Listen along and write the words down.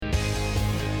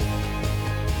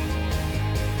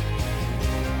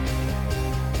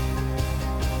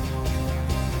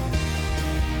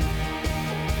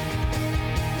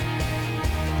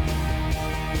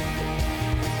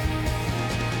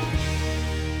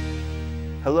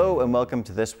Hello and welcome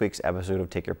to this week's episode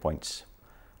of Take Your Points.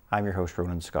 I'm your host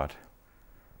Ronan Scott.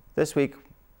 This week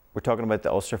we're talking about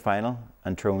the Ulster final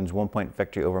and Tyrone's 1-point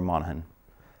victory over Monaghan.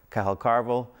 Cahal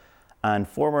Carvill and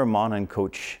former Monaghan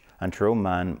coach and Tyrone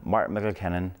man Martin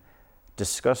McElkennon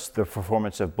discuss the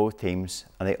performance of both teams,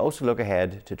 and they also look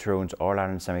ahead to Tyrone's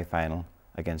All-Ireland semi-final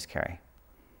against Kerry.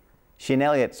 Shane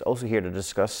Elliott is also here to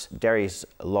discuss Derry's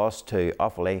loss to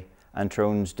Offaly and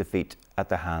Tyrone's defeat at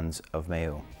the hands of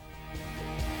Mayo.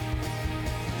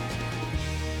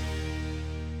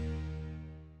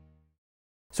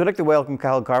 So I'd like to welcome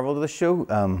Cahal Carvill to the show,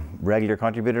 regular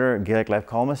contributor, Gaelic Life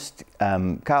columnist.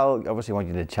 Cahal, obviously I want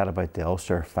you to chat about the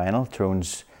Ulster final,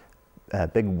 Tyrone's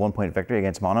big 1-point victory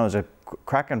against Monaghan. It was a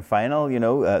cracking final, you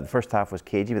know. The first half was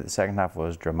cagey, but the second half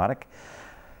was dramatic.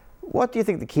 What do you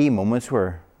think the key moments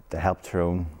were that helped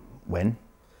Tyrone win?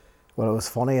 Well, it was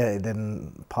funny,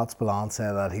 Potts Ballan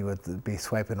said that he would be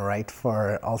swiping right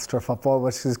for Ulster football,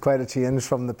 which is quite a change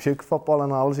from the puke football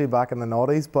analogy back in the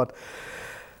noughties, but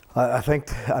I think,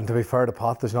 and to be fair to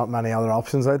Pot, there's not many other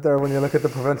options out there when you look at the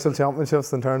provincial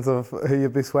championships in terms of who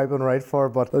you'd be swiping right for.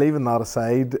 But leaving that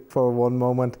aside for one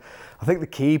moment, I think the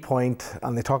key point,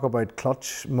 and they talk about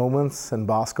clutch moments in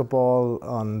basketball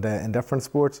and in different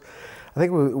sports, I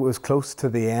think it was close to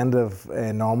the end of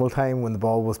normal time when the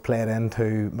ball was played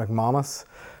into McManus,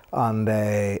 and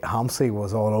Hampsey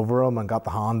was all over him and got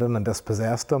the hand in and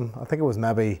dispossessed him. I think it was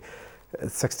maybe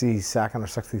 62nd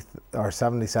or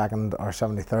 72nd or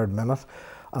 73rd minute,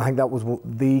 and I think that was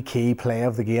the key play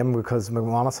of the game, because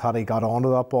McManus, had he got onto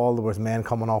that ball, there was men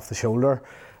coming off the shoulder.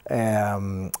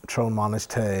 Tyrone managed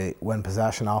to win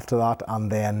possession after that, and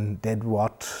then did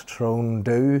what Tyrone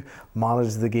do,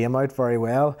 managed the game out very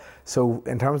well. So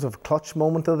in terms of clutch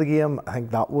moment of the game, I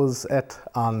think that was it.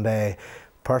 And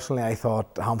personally, I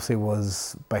thought Hampsey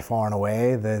was by far and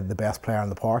away the best player in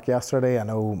the park yesterday. I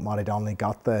know Matty Donnelly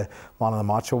got the Man of the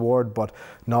Match award, but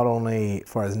not only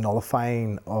for his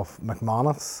nullifying of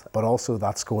McManus, but also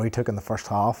that score he took in the first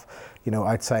half, you know,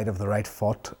 outside of the right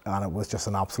foot, and it was just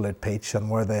an absolute peach, and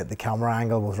where the camera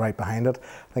angle was right behind it,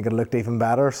 I think it looked even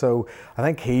better. So I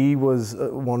think he was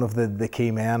one of the key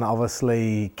men,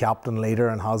 obviously captain, leader,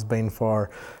 and has been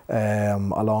for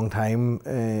a long time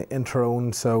in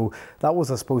Tyrone. So that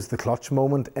was, I suppose, the clutch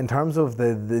moment. In terms of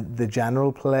the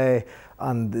general play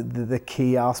and the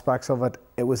key aspects of it,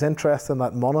 it was interesting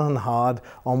that Monaghan had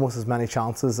almost as many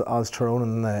chances as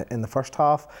Tyrone in the first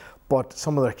half, but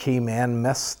some of their key men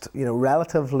missed, you know,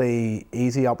 relatively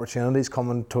easy opportunities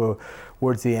coming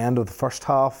towards the end of the first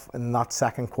half. In that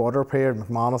second quarter period,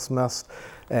 McManus missed,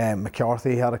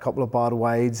 McCarthy had a couple of bad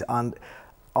wides, and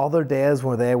other days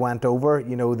where they went over,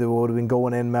 you know, they would have been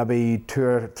going in maybe 2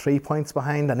 or 3 points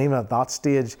behind, and even at that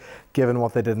stage, given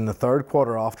what they did in the third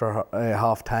quarter after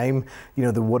half time, you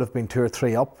know, they would have been 2 or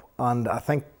 3 up, and I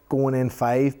think going in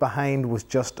 5 behind was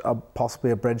just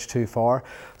possibly a bridge too far.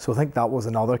 So I think that was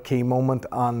another key moment.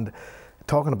 And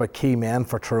talking about key men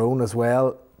for Tyrone as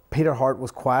well, Peter Hart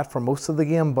was quiet for most of the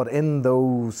game, but in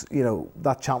those, you know,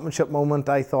 that championship moment,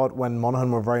 I thought when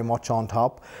Monaghan were very much on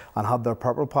top and had their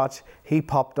purple patch, he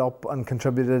popped up and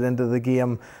contributed into the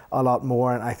game a lot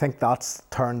more, and I think that's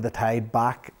turned the tide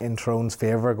back in Tyrone's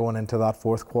favour going into that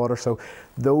fourth quarter. So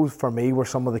those for me were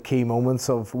some of the key moments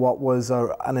of what was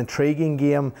an intriguing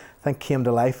game. I think came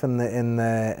to life in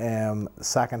the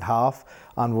second half,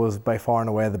 and was by far and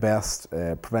away the best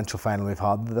provincial final we've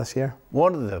had this year.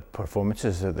 One of the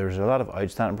performances, there's a lot of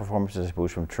outstanding performances I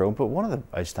suppose from Tyrone, but one of the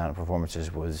outstanding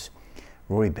performances was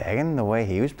Rory Beggan, the way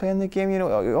he was playing the game. You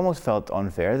know, it almost felt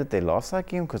unfair that they lost that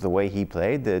game because the way he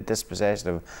played, the dispossession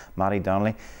of Matty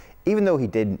Donnelly, even though he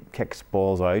did kick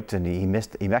balls out and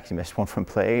he actually missed one from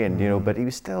play, and you know, but he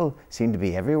was still seemed to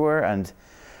be everywhere, and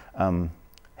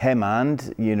him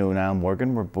and, you know, Niall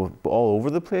Morgan were both all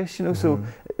over the place, you know. So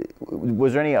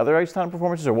was there any other outstanding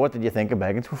performances, or what did you think of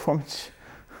Beggan's performance?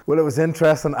 Well, it was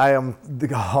interesting. I am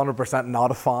 100%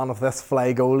 not a fan of this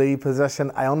fly goalie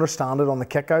position. I understand it on the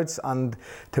kickouts, and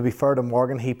to be fair to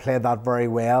Morgan, he played that very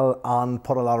well and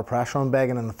put a lot of pressure on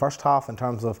Beggan in the first half in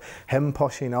terms of him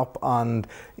pushing up and,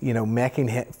 you know,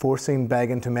 forcing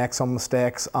Beggan to make some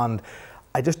mistakes. And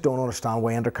I just don't understand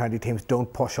why inter-county teams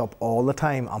don't push up all the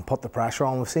time and put the pressure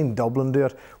on. We've seen Dublin do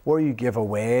it, where you give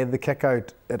away the kick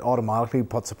out it automatically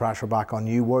puts the pressure back on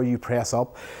you where you press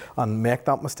up and make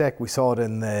that mistake. We saw it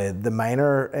in the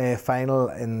minor final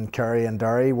in Kerry and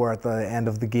Derry, where at the end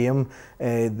of the game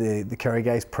the Kerry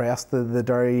guys pressed the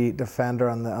Derry defender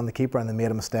and the keeper, and they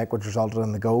made a mistake which resulted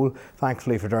in the goal.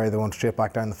 Thankfully for Derry, they went straight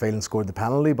back down the field and scored the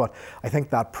penalty. But I think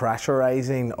that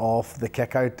pressurising of the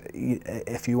kick out,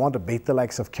 if you want to beat the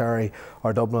likes of Kerry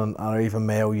or Dublin or even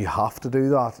Mayo, you have to do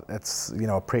that. It's, you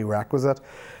know, a prerequisite.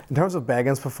 In terms of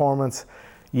Beggin's performance,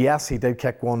 yes, he did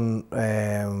kick one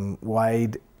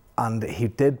wide, and he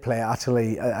did play,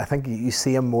 actually. I think you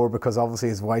see him more because obviously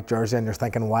he's white jersey and you're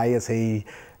thinking, why is he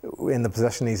in the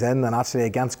position he's in? And actually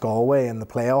against Galway in the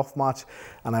playoff match,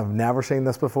 and I've never seen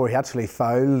this before, he actually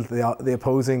fouled the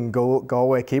opposing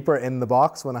Galway keeper in the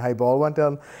box when a high ball went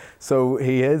in. So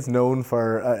he is known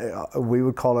for, we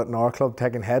would call it in our club,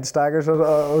 taking head staggers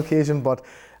on occasion, but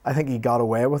I think he got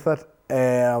away with it,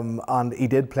 and he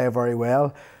did play very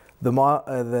well. The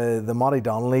Matty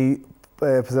Donnelly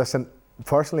position,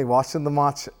 personally watching the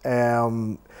match,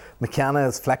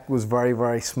 McKenna's flick was very,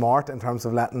 very smart in terms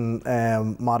of letting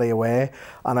Matty away,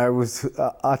 and I was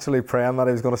actually praying that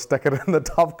he was going to stick it in the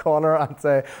top corner and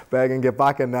say, Beggan, get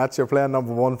back in net, you're playing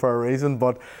number one for a reason.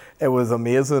 But it was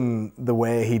amazing the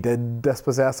way he did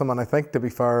dispossess him, and I think, to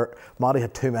be fair, Matty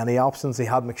had too many options. He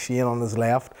had McShane on his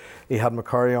left, he had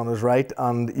McCurry on his right,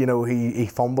 and you know, he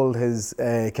fumbled his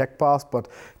kick pass, but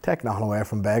take nothing away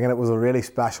from Beggan. It was a really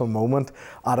special moment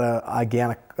at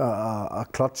a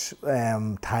clutch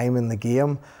time in the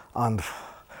game, and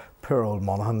poor old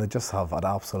Monaghan, they just have had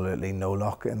absolutely no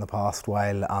luck in the past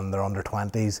while, and they're under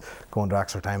 20s going to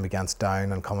extra time against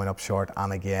Down and coming up short.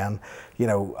 And again, you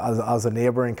know, as a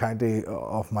neighbouring county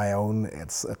of my own,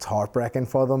 it's heartbreaking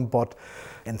for them. But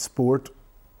in sport,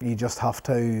 you just have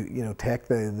to, you know, take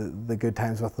the good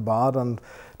times with the bad. And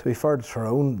to be fair to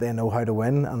Tyrone, they know how to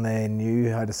win, and they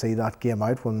knew how to see that game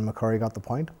out when McCurry got the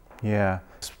point. Yeah.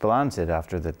 Spillane said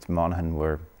after that Monaghan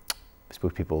were, I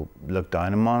suppose people look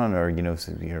down on Monaghan, or you know,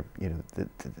 so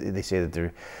they say that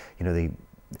they're, you know,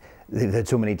 they've had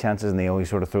so many chances and they always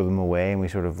sort of throw them away, and we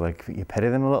sort of like, you pity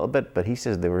them a little bit. But he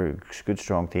says they were a good,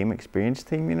 strong team, experienced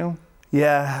team, you know.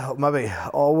 Yeah, maybe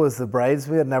always the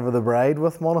bridesmaid, never the bride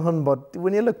with Monaghan. But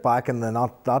when you look back in the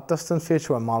not that distant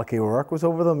future when Malachy O'Rourke was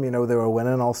over them, you know, they were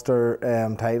winning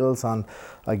Ulster titles, and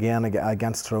again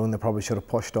against Tyrone they probably should have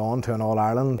pushed on to an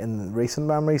All-Ireland in recent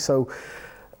memory. So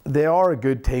they are a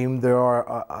good team, they are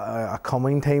a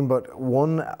coming team, but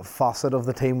one facet of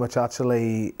the team which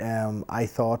actually I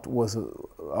thought was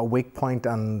a weak point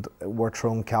and where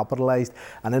Tyrone capitalised,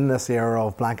 and in this era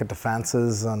of blanket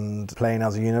defences and playing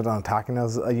as a unit and attacking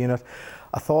as a unit,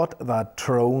 I thought that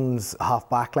Tyrone's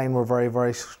half-back line were very,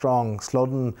 very strong.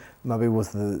 Sludden maybe was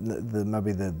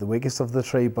the weakest of the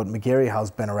three, but McGeary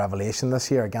has been a revelation this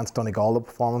year against Donegal, the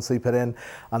performance he put in,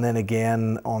 and then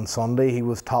again on Sunday he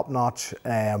was top-notch.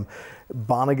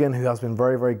 Bannigan, who has been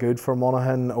very, very good for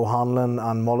Monaghan, O'Hanlon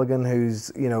and Mulligan, who's,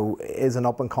 you know, is an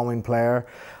up-and-coming player.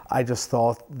 I just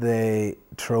thought the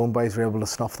Tyrone boys were able to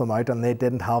snuff them out, and they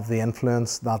didn't have the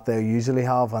influence that they usually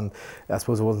have, and I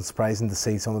suppose it wasn't surprising to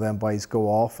see some of them boys go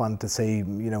off and to see,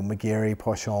 you know, McGeary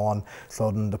push on,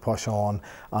 Sludden to push on,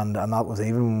 and that was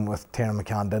even with Tiernan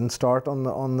McCann didn't start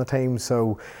on the team.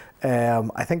 So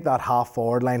I think that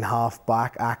half-forward line,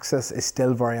 half-back axis is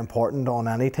still very important on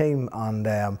any team, and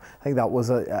I think that was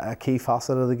a key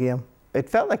facet of the game. It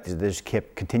felt like they just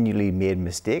kept continually made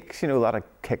mistakes, you know, a lot of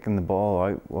kicking the ball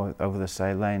out over the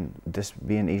sideline, just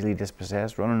being easily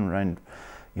dispossessed, running around,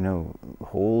 you know,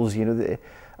 holes, you know.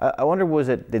 I wonder,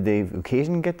 did the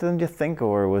occasion get to them, do you think,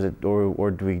 or was it,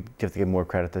 or do we have to give more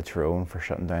credit to Tyrone for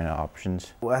shutting down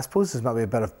options? Well, I suppose there's maybe a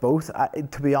bit of both.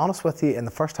 To be honest with you, in the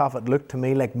first half it looked to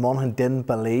me like Monaghan didn't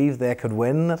believe they could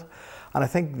win it. And I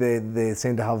think they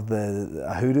seem to have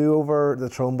a hoodoo over, the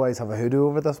Tyrone boys have a hoodoo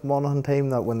over this Monaghan team,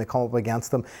 that when they come up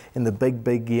against them in the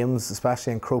big games,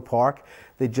 especially in Croke Park,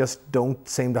 they just don't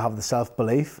seem to have the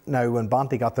self-belief. Now, when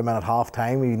Banty got them in at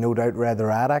half-time, he no doubt read the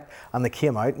Red Act, and they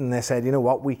came out and they said, you know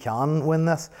what, we can win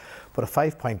this. But a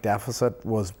 5-point deficit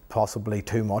was possibly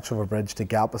too much of a bridge to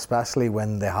gap, especially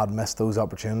when they had missed those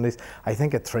opportunities. I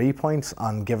think at 3 points,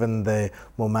 and given the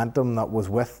momentum that was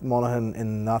with Monaghan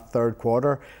in that third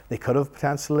quarter, they could have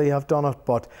potentially have done it.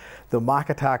 But the Mac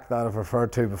attack that I've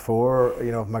referred to before,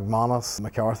 you know, McManus,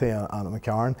 McCarthy and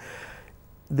McCarron,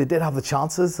 they did have the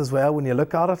chances as well when you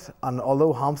look at it, and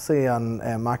although Hampsey and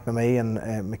McNamee and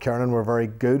McElkennon were very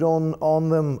good on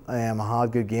them,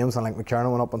 had good games, and like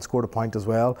McElkennon went up and scored a point as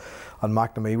well, and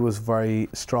McNamee was very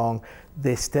strong,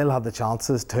 they still had the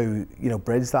chances to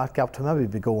bridge that gap, to maybe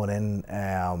be going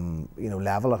in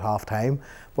level at half time.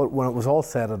 But when it was all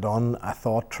said and done, I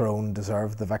thought Tyrone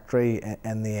deserved the victory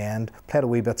in the end, played a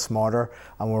wee bit smarter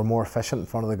and were more efficient in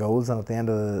front of the goals, and at the end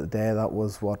of the day that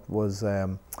was what was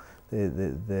the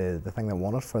thing that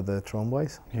won it for the Tyrone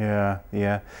boys.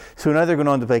 Yeah. So now they're going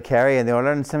on to play Kerry in the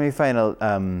All-Ireland semi-final.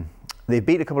 They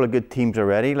beat a couple of good teams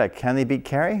already. Like, can they beat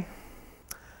Kerry?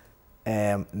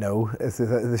 No, is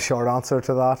the short answer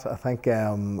to that. I think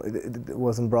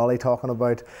wasn't Brawley talking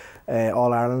about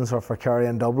All Irelands are for Kerry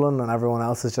and Dublin and everyone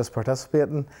else is just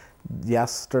participating.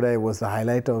 Yesterday was the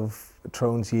highlight of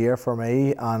Tyrone's year for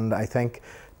me, and I think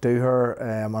Dooher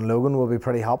and Logan will be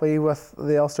pretty happy with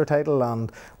the Ulster title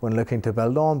and when looking to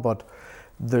build on, but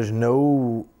there's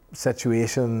no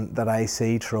situation that I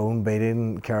see Tyrone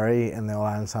beating Kerry in the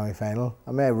All-Ireland semi-final.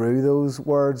 I may rue those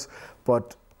words,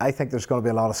 but I think there's going to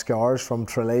be a lot of scars from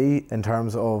Tralee in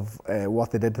terms of what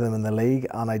they did to them in the league,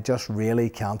 and I just really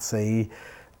can't see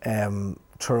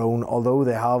Tyrone, although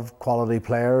they have quality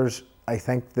players, I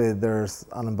think there's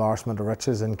an embarrassment of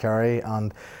riches in Kerry,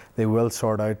 and they will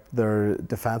sort out their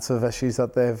defensive issues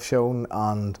that they've shown,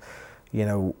 and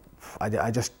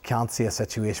I just can't see a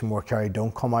situation where Kerry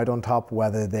don't come out on top,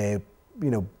 whether they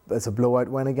it's a blowout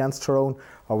win against Tyrone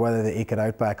or whether they eke it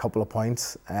out by a couple of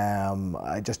points.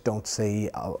 I just don't see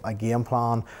a game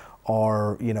plan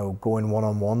or going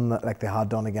one-on-one like they had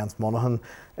done against Monaghan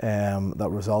that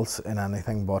results in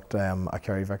anything but a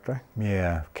Kerry victory.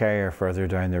 Yeah, Kerry are further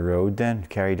down the road then.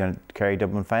 Kerry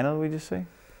Dublin final, would you say?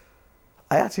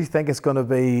 I actually think it's going to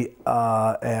be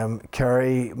a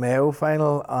Kerry Mayo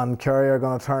final, and Kerry are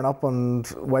going to turn up and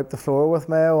wipe the floor with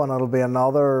Mayo, and it'll be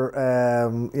another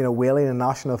wailing and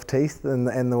gnashing of teeth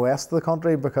in the west of the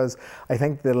country, because I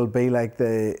think it'll be like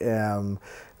the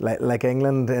like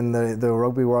England in the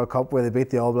Rugby World Cup, where they beat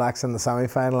the All Blacks in the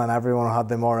semi-final and everyone had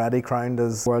them already crowned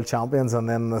as world champions, and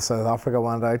then South Africa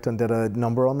went out and did a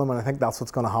number on them, and I think that's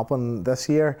what's going to happen this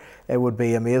year. It would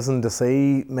be amazing to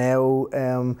see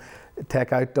Mayo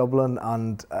take out Dublin,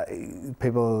 and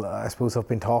people I suppose have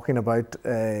been talking about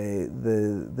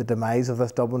the demise of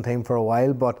this Dublin team for a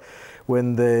while, but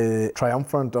when the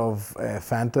triumvirate of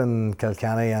Fenton,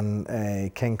 Kilkenny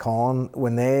and King Khan,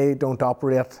 when they don't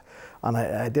operate, and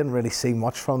I didn't really see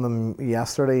much from them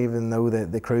yesterday, even though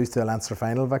they cruised to a Leinster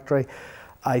final victory,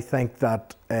 I think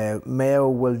that Mayo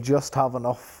will just have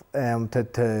enough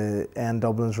to end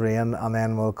Dublin's reign, and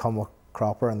then will come a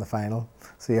cropper in the final.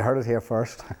 So you heard it here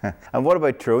first. And what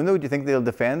about Tyrone though? Do you think they'll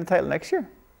defend the title next year?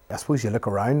 I suppose you look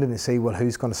around and you see, well,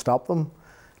 who's going to stop them?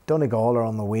 Donegal are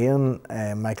on the wane.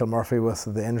 Michael Murphy with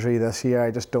the injury this year, I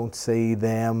just don't see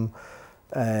them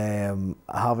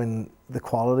having the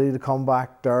quality to come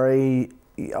back. Derry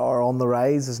are on the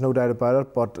rise, there's no doubt about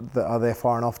it, but are they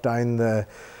far enough down the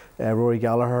Rory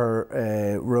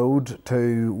Gallagher road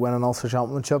to win an Ulster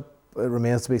Championship? It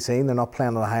remains to be seen. They're not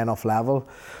playing at a high enough level.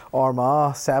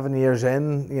 Armagh, 7 years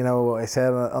in, I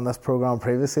said on this programme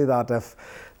previously that if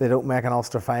they don't make an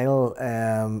Ulster final,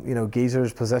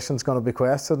 Geezer's position's going to be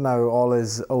questioned. Now all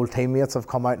his old teammates have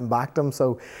come out and backed him,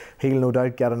 so he'll no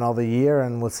doubt get another year,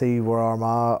 and we'll see where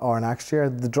Armagh are next year.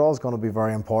 The draw is going to be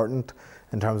very important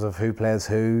in terms of who plays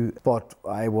who, but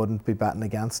I wouldn't be betting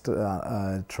against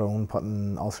Tyrone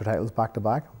putting Ulster titles back to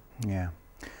back. Yeah.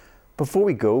 Before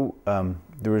we go,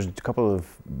 there was a couple of,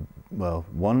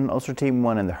 one Ulster team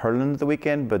won in the hurling at the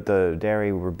weekend, but the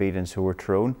Derry were beaten, so were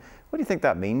Tyrone. What do you think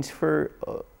that means for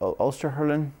Ulster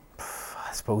hurling?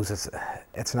 I suppose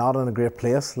it's not in a great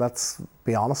place, let's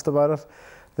be honest about it.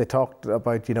 They talked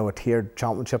about a tiered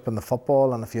championship in the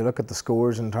football, and if you look at the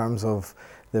scores in terms of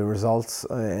the results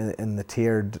in the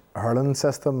tiered hurling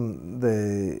system,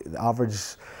 the average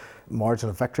margin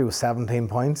of victory was 17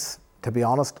 points. To be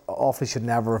honest, Offaly should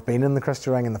never have been in the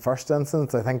Christy Ring in the first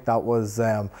instance. I think that was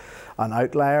an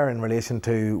outlier in relation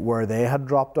to where they had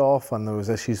dropped off, and there was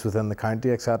issues within the county,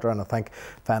 etc. And I think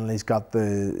Fennelly's got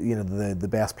the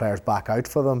best players back out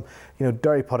for them.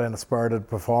 Derry put in a spirited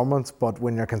performance, but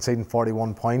when you're conceding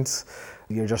 41 points,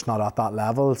 you're just not at that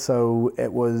level. So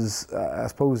it was, I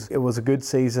suppose, it was a good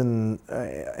season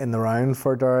in the round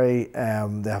for Derry.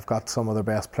 They have got some of their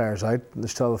best players out. There's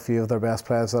still a few of their best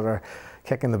players that are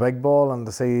kicking the big ball, and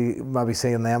to see maybe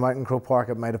seeing them out in Croke Park,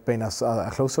 it might have been a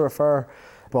closer affair.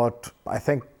 But I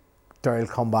think Derry will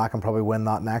come back and probably win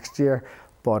that next year.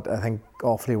 but I think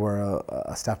Offaly were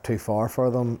a step too far for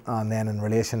them. And then in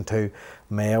relation to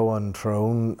Mayo and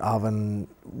Tyrone, having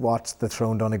watched the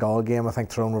Tyrone Donegal game, I think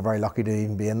Tyrone were very lucky to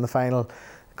even be in the final.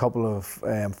 A couple of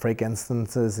freak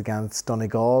instances against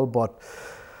Donegal, but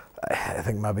I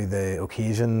think maybe the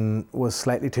occasion was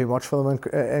slightly too much for them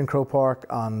in Croke Park,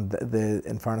 and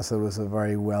in fairness, it was a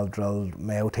very well drilled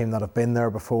Mayo team that have been there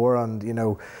before, and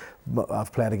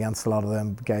I've played against a lot of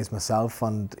them guys myself,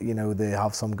 and they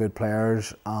have some good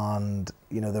players, and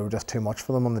they were just too much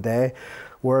for them on the day.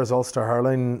 Whereas Ulster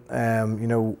Hurling,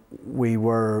 we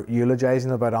were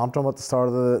eulogising about Antrim at the start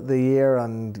of the year,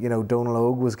 and Donal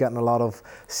Óg was getting a lot of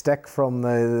stick from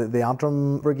the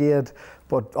Antrim brigade,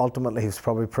 but ultimately he was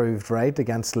probably proved right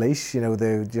against Laois.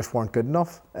 They just weren't good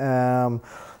enough.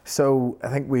 So I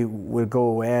think we will go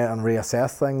away and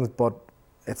reassess things, but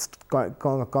it's going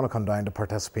to come down to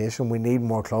participation. We need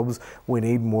more clubs. We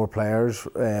need more players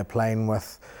playing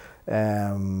with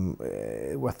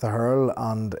the hurl,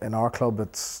 and in our club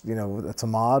it's a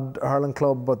mad hurling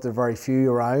club, but there are very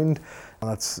few around,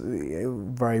 and it's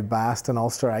very biased in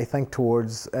Ulster, I think,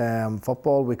 towards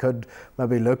football. We could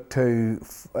maybe look to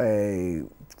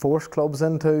force clubs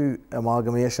into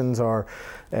amalgamations or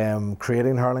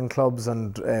creating hurling clubs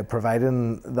and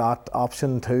providing that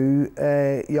option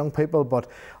to young people. But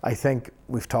I think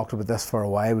we've talked about this for a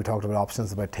while. We talked about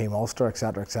options about Team Ulster,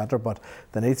 etc., but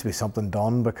there needs to be something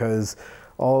done, because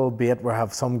albeit we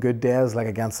have some good days like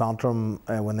against Antrim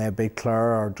when they beat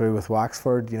Clare or drew with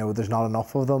Wexford, there's not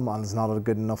enough of them, and there's not a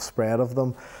good enough spread of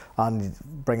them. And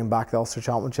bringing back the Ulster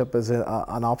Championship is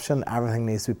an option. Everything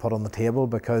needs to be put on the table,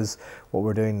 because what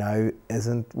we're doing now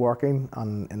isn't working,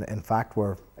 and in fact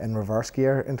we're in reverse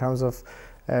gear in terms of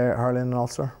hurling in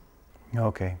Ulster.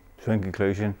 Okay, so in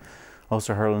conclusion,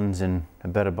 Ulster hurling's in a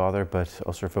bit of bother, but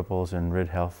Ulster football's in rude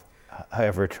health.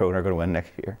 However, Tyrone are going to win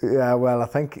next year. Yeah, well, I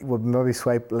think we'll maybe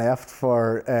swipe left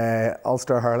for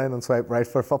Ulster hurling and swipe right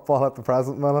for football at the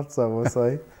present minute, so we'll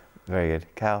see. Very good.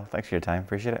 Cahal, thanks for your time.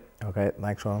 Appreciate it. Okay,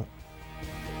 thanks, Ron.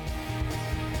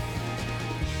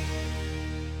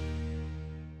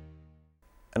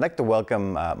 I'd like to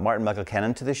welcome Martin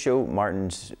McElkennon to the show.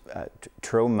 Martin's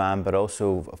Tyrone man, but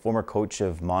also a former coach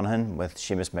of Monaghan with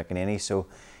Seamus McEnany. So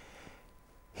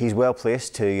he's well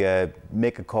placed to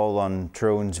make a call on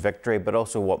Tyrone's victory, but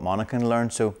also what Monaghan can learn.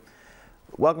 So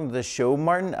welcome to the show,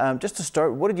 Martin. Just to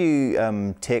start, what did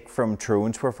you take from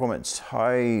Tyrone's performance?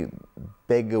 How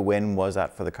big a win was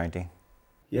that for the county?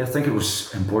 Yeah, I think it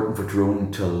was important for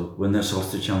Tyrone to win this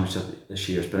Ulster Championship this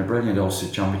year. It's been a brilliant Ulster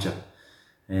Championship.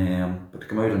 But to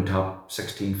come out on top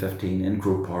 16-15 in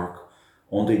Croke Park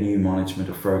under new management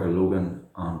of Fergal Logan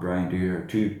and Brian Dewar,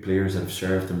 two players that have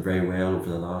served them very well over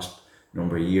the last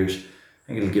number of years. I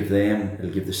think it'll give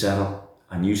the setup,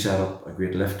 a new setup, a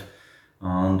great lift,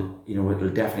 and it'll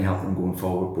definitely help them going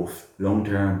forward, both long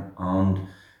term and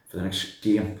for the next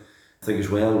game. I think as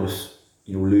well with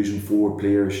losing 4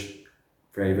 players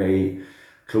very, very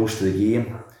close to the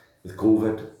game with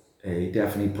COVID,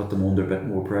 definitely put them under a bit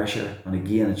more pressure, and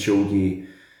again it showed you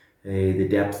the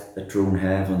depth that Tyrone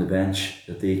have on the bench,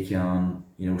 that they can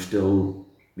still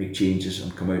make changes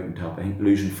and come out on top. I think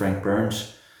losing Frank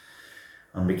Burns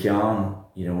and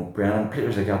McElkennon, Brennan,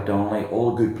 players like that, Donnelly,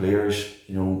 all good players,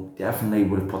 definitely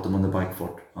would have put them on the back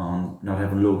foot, and not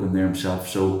having Logan there himself.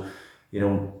 So, I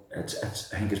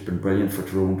think it's been brilliant for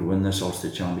Tyrone to win this Ulster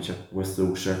Championship with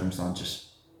those circumstances.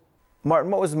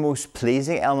 Martin, what was the most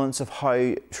pleasing elements of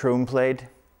how Tyrone played?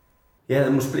 Yeah,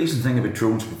 the most pleasing thing about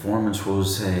Tyrone's performance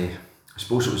was, I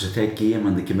suppose it was a tight game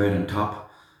and they came out on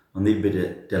top, and they'd be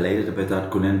delighted about that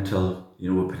going into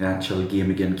a potential game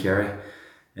against Kerry.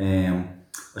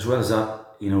 As well as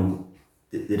that,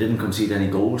 they didn't concede any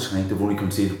goals. I think they've only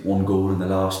conceded 1 goal in the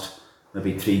last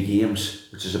maybe 3 games,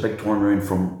 which is a big turnaround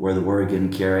from where they were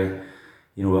against Kerry,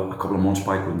 a couple of months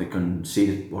back when they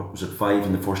conceded, 5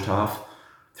 in the first half,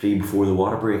 3 before the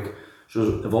water break.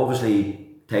 So they've obviously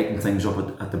tightened things up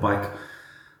at the back,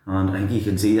 and I think you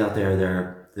can see that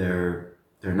they're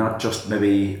not just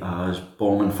maybe as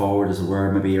bombing forward as they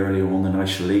were maybe earlier on in the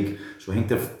National League. So I think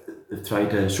they've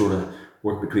tried to sort of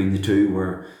work between the two,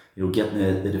 where getting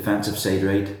the defensive side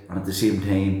right, and at the same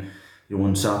time,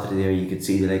 on Saturday there you could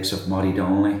see the likes of Matty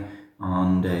Donnelly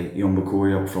and young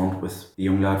McCrory up front, with the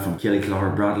young lad from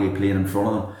Killyclare, Bradley, playing in front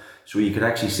of them. So you could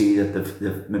actually see that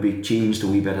they've maybe changed a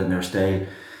wee bit in their style.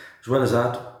 As well as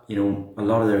that, a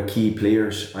lot of their key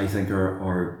players, I think,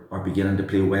 are beginning to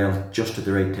play well just at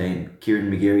the right time.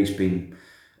 Kieran McGarry's been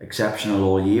exceptional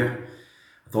all year.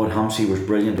 I thought Hampsey was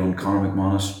brilliant on Conor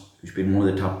McManus, who's been one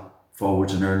of the top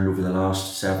forwards in Ireland over the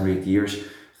last 7 or 8 years.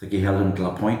 I think he held him to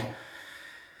a point.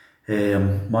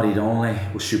 Matty Donnelly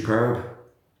was superb.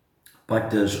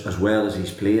 backed as well as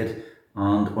he's played.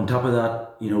 And on top of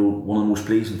that, you know, one of the most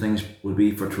pleasing things would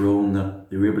be for Tyrone that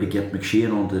they were able to get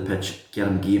McShane onto the pitch, get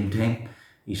him game time.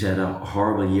 He's had a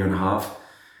horrible year and a half.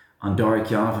 And Darragh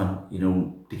Cavan, you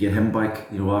know, to get him back,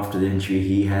 you know, after the injury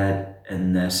he had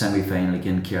in the semi-final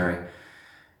against Kerry,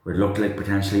 where it looked like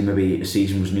potentially maybe the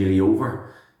season was nearly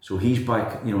over. So he's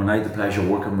back, you know, and I had the pleasure of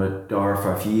working with Darragh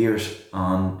for a few years,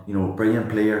 and, you know, brilliant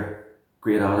player,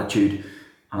 great attitude,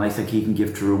 and I think he can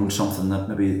give Tyrone something that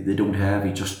maybe they don't have.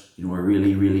 He's just, you know, a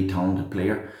really, really talented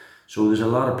player. So there's a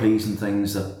lot of pleasing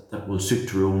things that will suit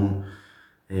Tyrone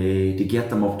to get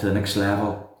them up to the next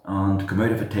level, and to come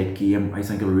out of a tight game, I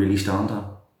think it'll really stand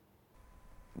on.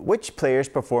 Which players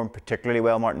performed particularly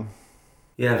well, Martin?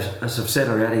 Yeah, as I've said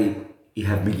already, you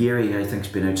have McGeary, I think,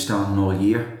 has been outstanding all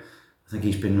year. I think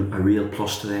he's been a real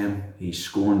plus to them. He's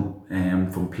scoring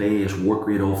from play, his work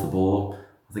rate off the ball.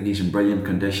 I think he's in brilliant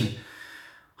condition.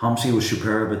 Hampsey was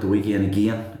superb at the weekend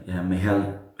again. He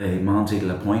held Manzi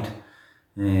to a point.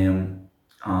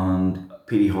 And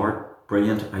Petey Hart,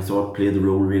 brilliant. I thought played the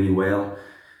role really well.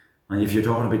 And if you're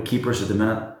talking about keepers at the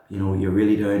minute, you know, you're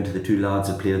really down to the two lads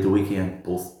that played at the weekend,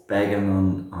 both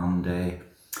Began and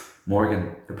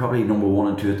Morgan. They're probably number 1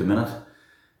 and 2 at the minute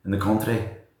in the country.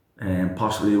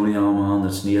 Possibly the only other man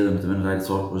that's near them at the minute I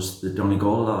thought was the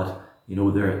Donegal lad. You know,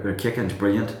 their kicking's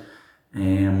brilliant.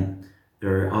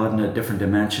 They're adding a different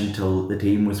dimension to the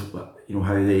team with, you know,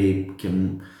 how they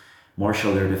can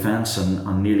marshal their defence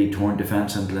and nearly turn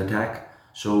defence into attack.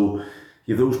 So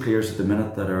you have those players at the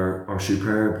minute that are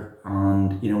superb,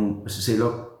 and, you know, as I say,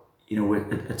 look, you know,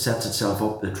 it sets itself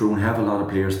up. The Tyrone have a lot of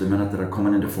players at the minute that are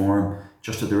coming into form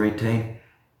just at the right time.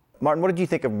 Martin, what did you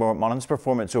think of Monaghan's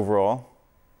performance overall?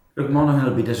 Look, Monaghan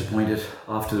will be disappointed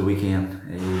after the weekend.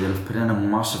 They've put in a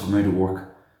massive amount of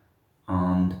work,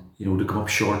 and, you know, to come up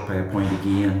short by a point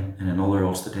again in another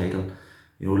Ulster title,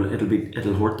 you know,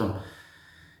 it'll hurt them.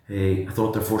 I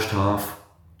thought their first half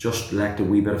just lacked a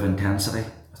wee bit of intensity.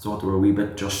 I thought they were a wee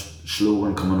bit just slow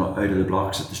and coming out of the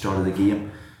blocks at the start of the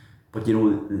game. But, you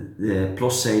know, the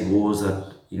plus side was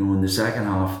that, you know, in the second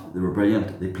half they were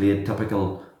brilliant. They played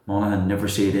typical Monaghan, never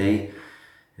say die.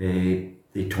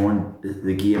 They turned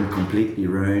the game completely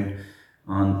around,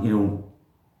 and, you know,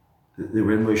 they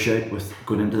were in with a shout with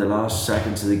going into the last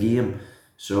seconds of the game.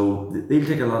 So they'll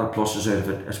take a lot of pluses out of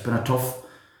it. It's been a tough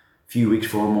few weeks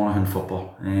for Monaghan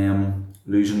football.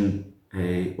 Losing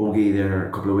Ogie there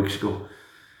a couple of weeks ago,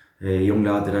 a young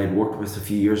lad that I'd worked with a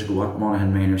few years ago at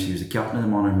Monaghan Minors. He was the captain of the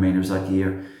Monaghan Minors that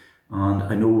year, and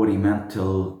I know what he meant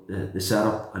till the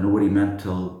setup. I know what he meant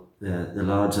till the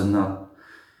lads in that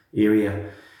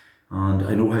area, and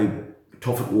I know how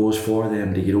tough it was for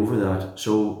them to get over that.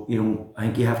 So, you know, I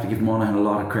think you have to give Monaghan a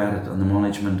lot of credit, and the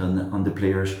management and the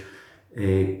players.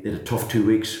 They had a tough 2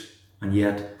 weeks, and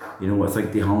yet, you know, I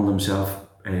think they handled themselves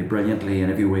brilliantly in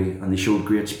every way, and they showed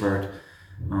great spirit.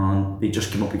 And they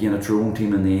just came up against a Tyrone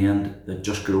team in the end that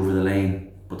just got over the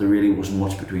line, but there really wasn't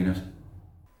much between it.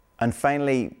 And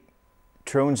finally,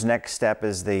 Tyrone's next step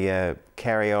is the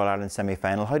Kerry All-Ireland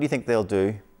semi-final. How do you think they'll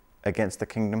do against the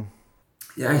Kingdom?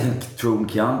 Yeah, I think Tyrone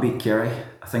can beat Kerry.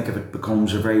 I think if it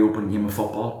becomes a very open game of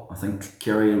football, I think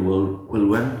Kerry will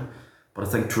win. But I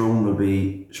think Tyrone will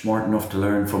be smart enough to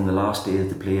learn from the last day that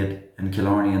they played in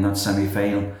Killarney in that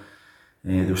semi-final.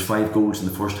 There was 5 goals in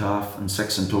the first half and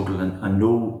 6 in total, and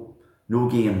no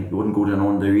game, you wouldn't go to an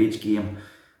underage game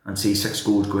and see 6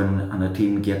 goals go in and a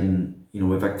team getting, you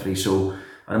know, a victory. So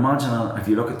I'd imagine if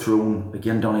you look at Tyrone,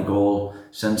 again Donegal,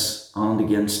 since and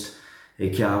against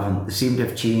Cavan, they seem to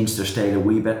have changed their style a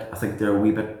wee bit. I think they're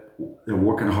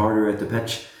working harder at the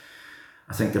pitch.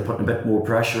 I think they're putting a bit more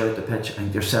pressure at the pitch. I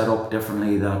think they're set up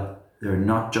differently, that they're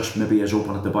not just maybe as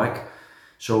open at the back.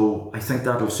 So I think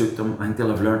that'll suit them. I think they'll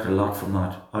have learnt a lot from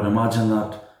that. I'd imagine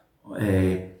that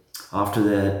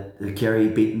after the Kerry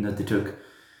beating that they took,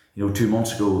 you know, 2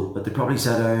 months ago, that they probably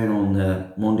sat down on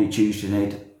the Monday, Tuesday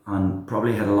night and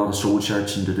probably had a lot of soul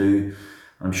searching to do.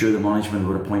 I'm sure the management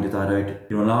would have pointed that out.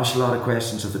 You know, and asked a lot of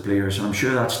questions of the players, and I'm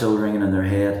sure that's still ringing in their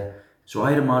head. So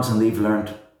I'd imagine they've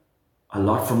learnt a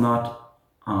lot from that,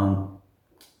 and,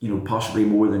 you know, possibly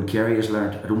more than Kerry has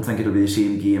learnt. I don't think it'll be the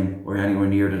same game or anywhere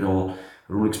near it at all.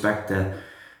 I don't expect the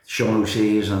Sean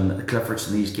O'Shea's and the Cliffords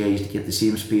and these guys to get the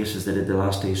same space as they did the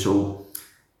last day. So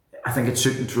I think it's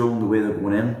suiting Tyrone the way they're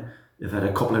going in. They've had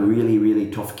a couple of really,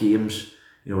 really tough games.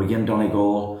 You know, again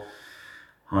Donegal,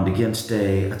 and against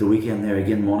at the weekend there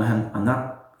again Monaghan. And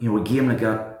that, you know, a game like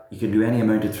that, you can do any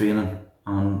amount of training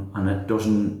and it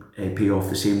doesn't pay off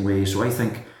the same way. So I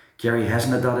think Kerry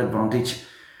hasn't had that advantage.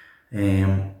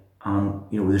 And,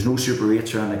 you know, there's no Super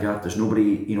 8s around like that. There's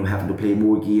nobody, you know, having to play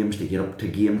more games to get up to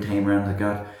game time around like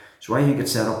that. So I think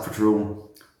it's set up for Tyrone.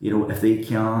 If they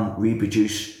can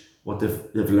reproduce what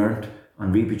they've learnt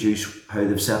and reproduce how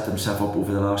they've set themselves up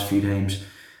over the last few times.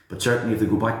 But certainly if they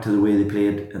go back to the way they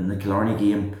played in the Killarney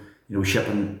game,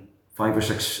 shipping 5 or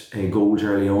 6 goals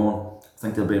early on, I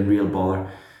think they'll be in real bother.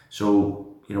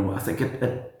 So, I think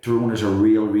Tyrone has a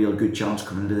real good chance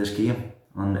coming into this game,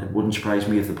 and it wouldn't surprise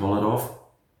me if they pull it off.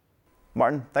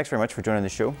 Martin, thanks very much for joining the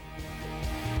show.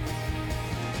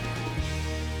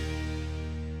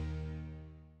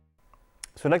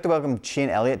 So I'd like to welcome Shane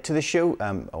Elliott to the show.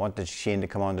 I wanted Shane to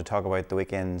come on to talk about the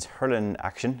weekend's hurling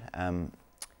action.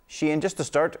 Shane, just to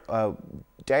start,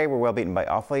 Derry were well beaten by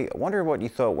Offaly. I wonder what you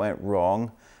thought went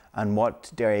wrong and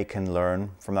what Derry can learn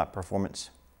from that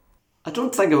performance. I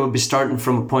don't think I would be starting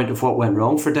from a point of what went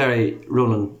wrong for Derry,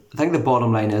 Ronan. I think the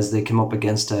bottom line is they came up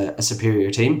against a superior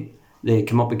team. They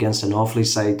came up against an Offaly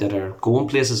side that are going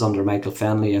places under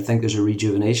McElkennon. I think there's a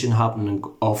rejuvenation happening in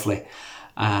Offaly.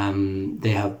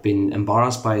 They have been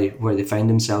embarrassed by where they find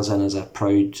themselves in as a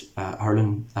proud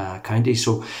hurling county.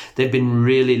 So they've been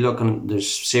really looking,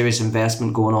 there's serious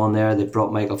investment going on there. They've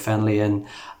brought McElkennon in,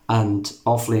 and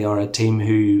Offaly are a team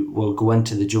who will go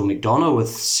into the Joe McDonagh with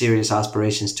serious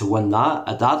aspirations to win that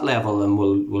at that level, and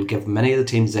will give many of the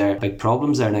teams there big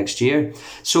problems there next year.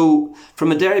 So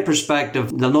from a Derry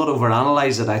perspective, they'll not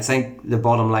overanalyse it. I think the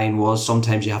bottom line was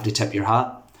sometimes you have to tip your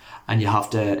hat and you have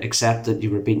to accept that you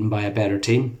were beaten by a better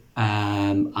team,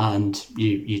 and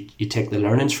you take the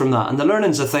learnings from that. And the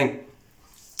learnings, I think,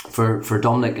 for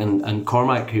Dominic and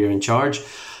Cormac, who are in charge,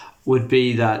 would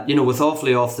be that, with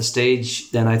Offaly off the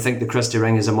stage, then I think the Christy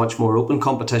Ring is a much more open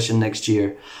competition next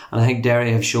year. And I think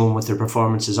Derry have shown with their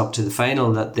performances up to the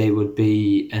final that they would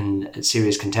be in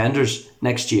serious contenders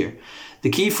next year. The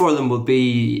key for them will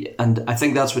be, and I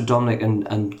think that's what Dominic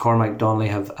and Cormac Donnelly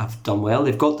have done well,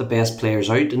 they've got the best players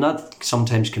out, and that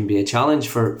sometimes can be a challenge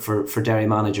for Derry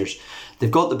managers. They've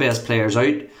got the best players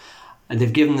out, and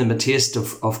they've given them a taste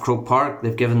of Croke Park,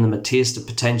 they've given them a taste of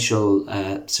potential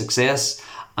success,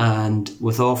 and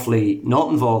with Offaly not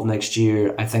involved next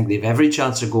year, I think they've every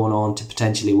chance of going on to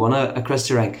potentially win a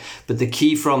Christy Ring. But the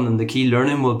key from them, the key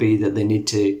learning will be that they need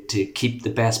to keep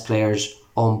the best players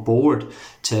on board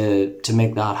to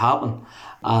make that happen,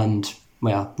 and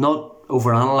not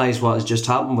overanalyse what has just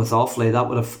happened with Offaly.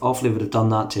 Offaly would have done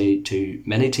that to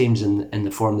many teams in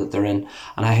the form that they're in,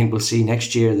 and I think we'll see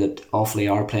next year that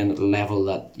Offaly are playing at a level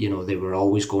that they were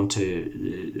always going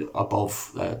to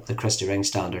above the Christy Ring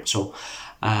standard. So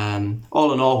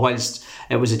all in all, whilst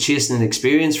it was a chastening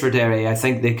experience for Derry, I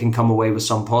think they can come away with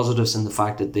some positives in the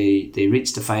fact that they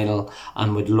reached the final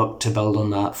and would look to build on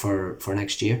that for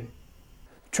next year.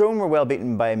 Tyrone were well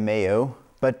beaten by Mayo,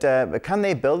 but can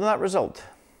they build on that result?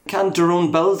 Can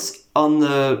Tyrone build on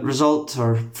the result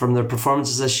or from their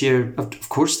performances this year? Of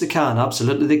course they can,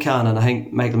 absolutely they can. And I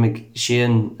think Michael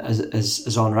McShane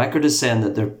is on record as saying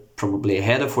that they're probably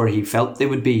ahead of where he felt they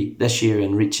would be this year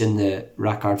in reaching the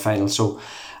Rackard final. So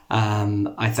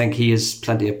I think he has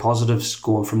plenty of positives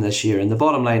going from this year. And the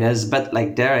bottom line is, a bit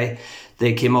like Derry,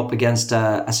 they came up against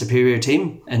a superior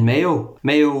team in Mayo.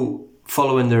 Mayo,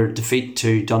 following their defeat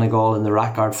to Donegal in the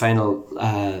Rackard final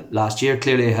last year,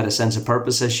 clearly had a sense of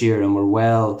purpose this year and were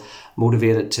well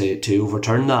motivated to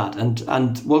overturn that.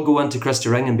 And will go into Christy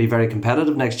Ring and be very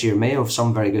competitive next year. Mayo have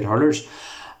some very good hurlers.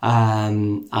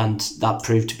 And that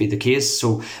proved to be the case.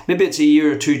 So maybe it's a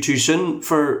year or two too soon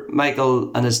for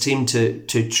Michael and his team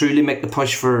to truly make the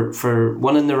push for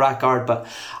winning the Rackard. But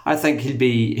I think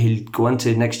he'll go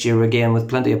into next year again with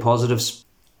plenty of positives.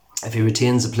 If he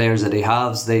retains the players that he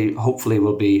has, they hopefully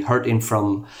will be hurting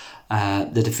from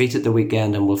the defeat at the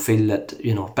weekend and will feel that,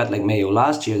 a bit like Mayo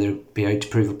last year, they'll be out to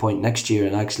prove a point next year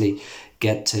and actually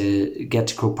get to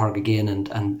Croke Park again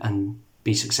and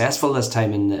be successful this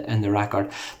time in the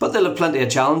Rackard. But they'll have plenty of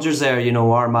challengers there.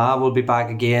 Armagh will be back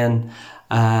again.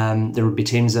 There will be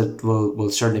teams that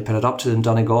will certainly put it up to them.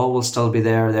 Donegal will still be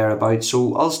thereabouts.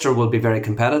 So Ulster will be very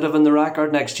competitive in the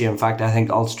Rackard next year. In fact, I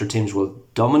think Ulster teams will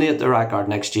dominate the Rackard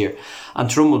next year, and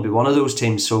Tyrone will be one of those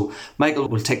teams. So Michael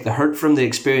will take the hurt from the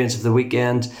experience of the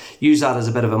weekend, use that as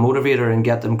a bit of a motivator and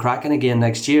get them cracking again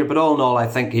next year. But all in all, I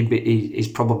think he's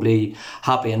probably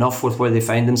happy enough with where they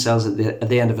find themselves at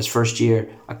the end of his first year,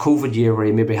 a COVID year where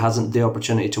he maybe hasn't the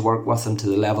opportunity to work with them to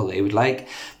the level they would like.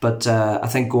 But I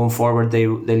think going forward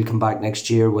they'll come back next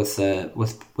year with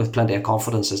plenty of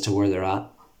confidence as to where they're at.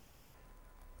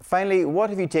 Finally, what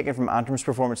have you taken from Antrim's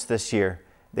performance this year?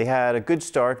 They had a good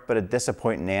start, but a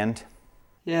disappointing end.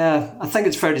 Yeah, I think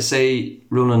it's fair to say,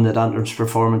 Ronan, that Antrim's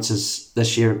performances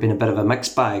this year have been a bit of a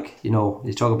mixed bag. You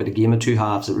talk about a game of two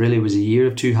halves. It really was a year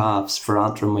of two halves for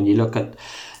Antrim when you look at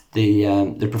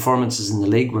The performances in the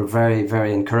league were very,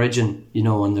 very encouraging,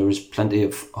 and there was plenty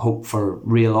of hope for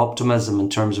real optimism in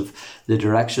terms of the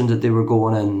direction that they were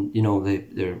going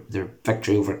in. Their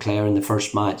victory over Clare in the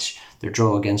first match, their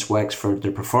draw against Wexford,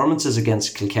 their performances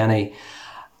against Kilkenny,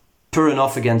 poor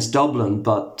enough against Dublin,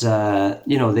 but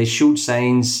they showed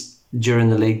signs during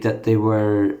the league that they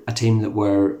were a team that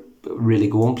were really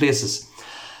going places.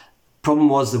 Problem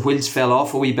was the wheels fell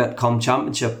off a wee bit come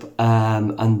Championship,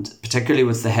 and particularly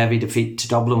with the heavy defeat to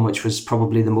Dublin, which was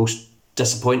probably the most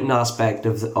disappointing aspect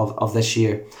of this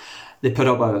year. They put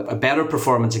up a better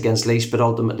performance against Laois, but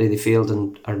ultimately they failed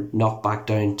and are knocked back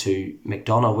down to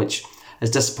McDonagh, which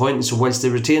is disappointing. So whilst they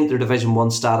retained their Division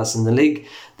 1 status in the league,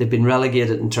 they've been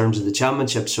relegated in terms of the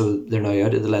Championship, so they're now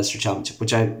out of the Leinster Championship,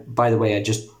 which by the way, I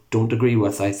just don't agree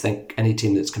with. I think any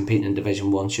team that's competing in Division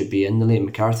 1 should be in the Liam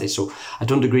McCarthy. So I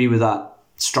don't agree with that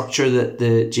structure that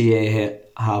the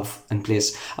GAA have in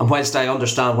place. And whilst I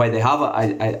understand why they have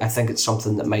it, I think it's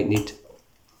something that might need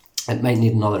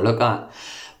another look at.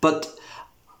 But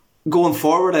going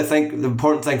forward, I think the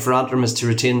important thing for Antrim is to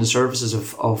retain the services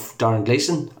of Darren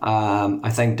Gleeson. I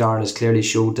think Darren has clearly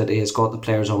showed that he has got the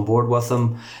players on board with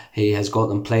him. He has got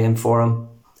them playing for him.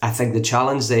 I think the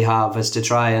challenge they have is to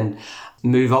try and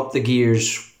move up the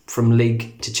gears from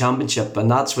league to Championship, and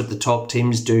that's what the top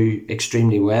teams do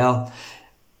extremely well.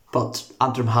 But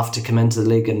Antrim have to come into the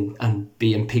league and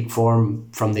be in peak form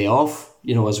from the off.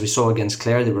 As we saw against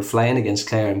Clare, they were flying against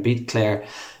Clare and beat Clare.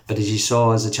 But as you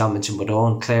saw as the Championship went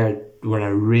on, Clare were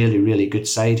a really, really good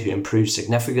side who improved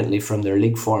significantly from their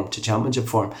league form to Championship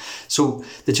form. So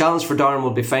the challenge for Darren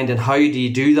will be finding how do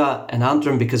you do that in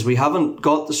Antrim, because we haven't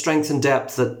got the strength and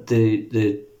depth that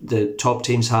the top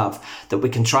teams have, that we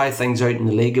can try things out in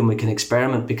the league and we can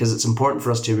experiment, because it's important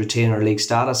for us to retain our league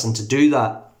status. And to do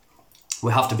that,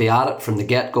 we have to be at it from the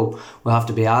get-go. We have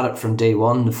to be at it from day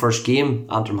one. The first game,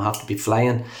 Antrim have to be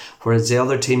flying, whereas the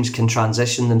other teams can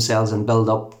transition themselves and build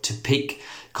up to peak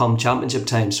come Championship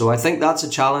time. So I think that's a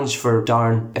challenge for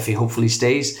Darren, if he hopefully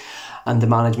stays, and the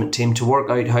management team, to work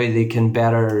out how they can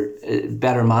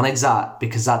better manage that,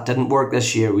 because that didn't work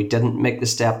this year. We didn't make the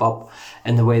step up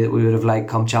in the way that we would have liked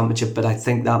come Championship, but I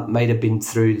think that might have been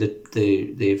through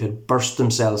they've had burst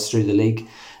themselves through the league.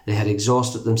 They had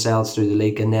exhausted themselves through the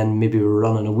league, and then maybe were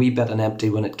running a wee bit on empty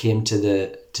when it came to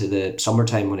the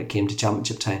summertime, when it came to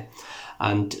Championship time.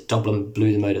 And Dublin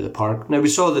blew them out of the park. Now, we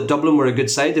saw that Dublin were a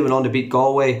good side. They went on to beat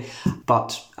Galway,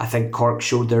 but I think Cork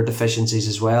showed their deficiencies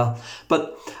as well.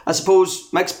 But I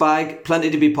suppose mixed bag, plenty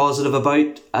to be positive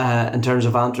about in terms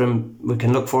of Antrim. We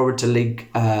can look forward to League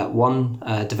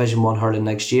 1, Division 1 hurling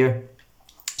next year.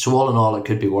 So all in all, it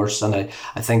could be worse, and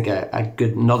I think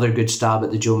another good stab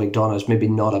at the Joe McDonagh is maybe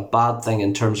not a bad thing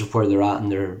in terms of where they're at in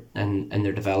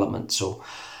their development. So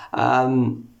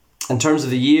in terms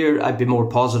of the year, I'd be more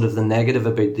positive than negative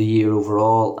about the year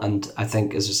overall, and I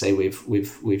think, as I say,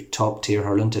 we've top tier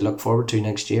hurling to look forward to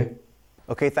next year.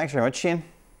 Okay, thanks very much, Shane.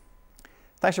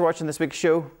 Thanks for watching this week's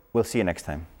show. We'll see you next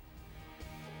time.